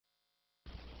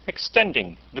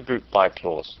extending the group by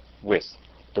clause with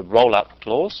the roll-up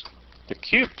clause, the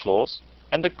cube clause,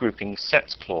 and the grouping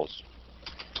sets clause.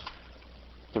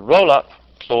 The roll-up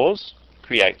clause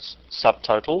creates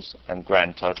subtotals and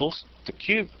grand totals. The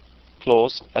cube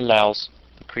clause allows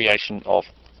the creation of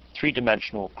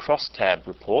three-dimensional crosstab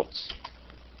reports.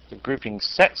 The grouping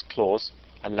sets clause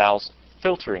allows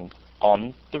filtering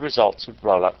on the results of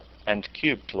roll-up and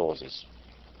cube clauses.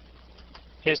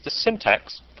 Here's the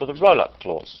syntax for the roll-up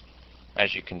clause.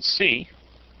 As you can see,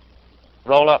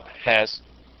 roll-up has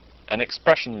an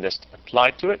expression list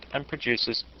applied to it and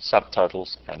produces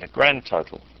subtotals and a grand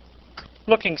total.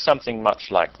 Looking something much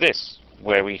like this,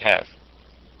 where we have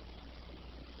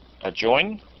a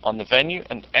join on the venue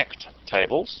and act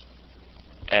tables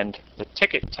and the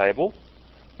ticket table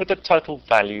with the total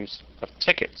values of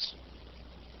tickets.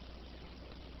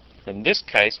 In this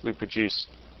case, we produce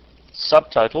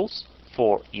subtotals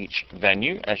for each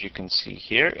venue, as you can see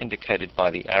here, indicated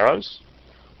by the arrows,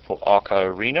 for Arco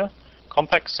Arena,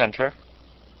 Compaq Center,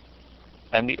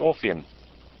 and the Orpheum.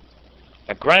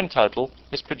 A grand total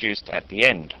is produced at the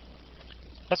end.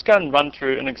 Let's go and run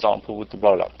through an example with the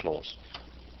roll-up clause.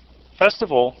 First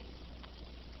of all,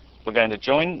 we're going to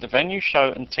join the venue,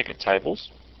 show, and ticket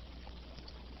tables,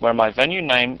 where my venue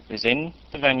name is in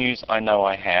the venues I know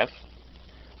I have,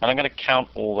 and I'm going to count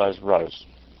all those rows.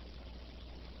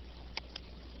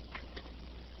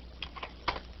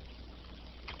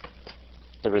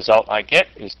 The result I get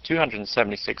is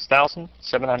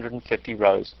 276,750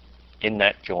 rows in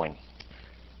that join,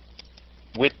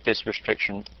 with this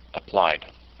restriction applied.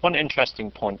 One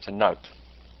interesting point to note: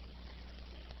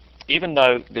 even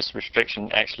though this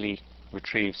restriction actually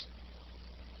retrieves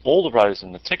all the rows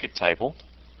in the ticket table,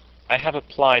 I have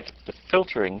applied the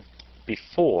filtering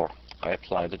before I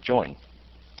apply the join.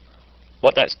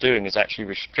 What that's doing is actually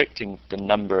restricting the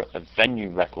number of venue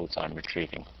records I'm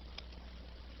retrieving.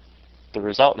 The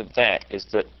result of that is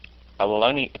that I will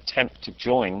only attempt to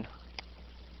join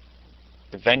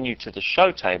the venue to the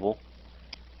show table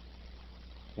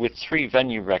with 3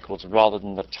 venue records rather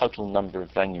than the total number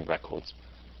of venue records.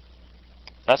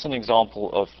 That's an example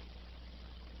of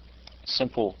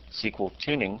simple SQL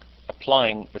tuning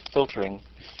applying the filtering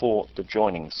before the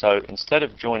joining. So instead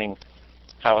of joining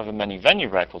however many venue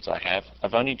records I have,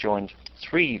 I've only joined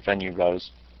 3 venue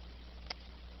rows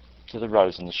to the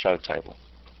rows in the show table.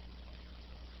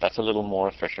 That's a little more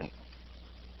efficient.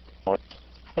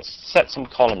 Let's set some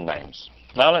column names.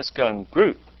 Now let's go and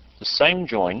group the same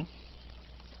join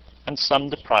and sum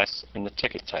the price in the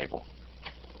ticket table.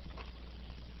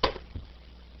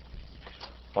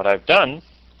 What I've done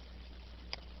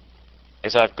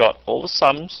is I've got all the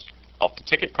sums of the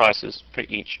ticket prices for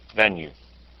each venue.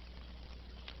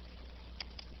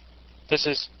 This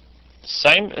is the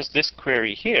same as this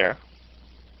query here,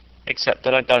 except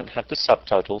that I don't have the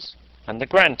subtotals and the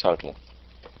grand total.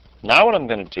 Now what I'm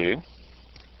going to do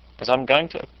is I'm going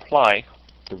to apply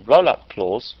the roll-up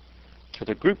clause to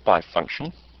the group by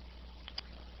function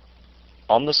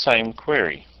on the same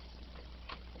query,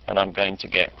 and I'm going to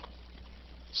get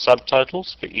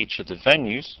subtotals for each of the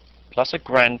venues plus a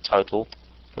grand total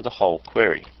for the whole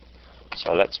query.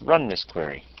 So let's run this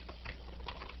query.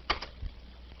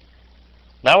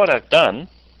 Now what I've done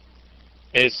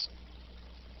is,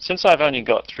 since I've only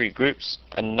got 3 groups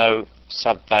and no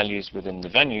sub-values within the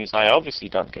venues, I obviously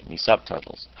don't get any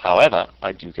subtotals. However,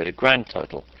 I do get a grand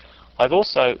total. I've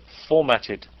also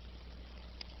formatted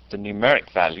the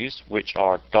numeric values, which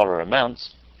are dollar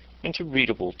amounts, into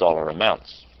readable dollar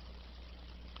amounts.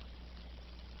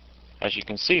 As you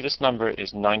can see, this number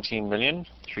is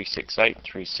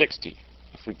 19,368,360.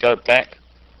 If we go back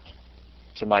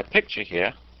to my picture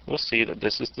here, we'll see that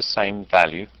this is the same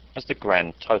value as the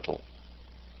grand total.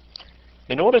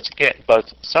 In order to get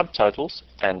both subtotals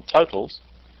and totals,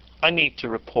 I need to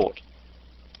report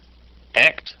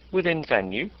act within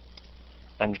venue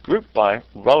and group by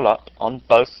roll-up on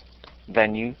both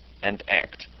venue and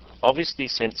act. Obviously,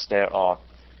 since there are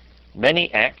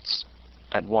many acts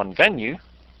at one venue,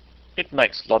 it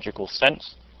makes logical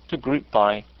sense to group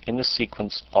by in the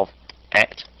sequence of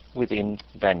act within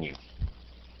venue.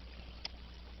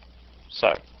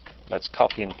 So let's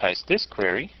copy and paste this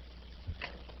query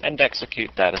and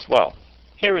execute that as well.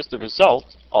 Here is the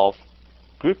result of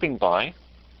grouping by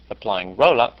applying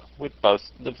roll-up with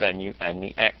both the venue and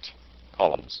the act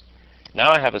columns.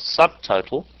 Now I have a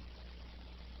subtotal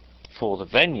for the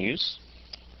venues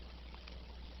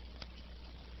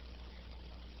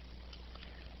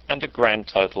and a grand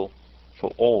total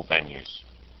for all venues.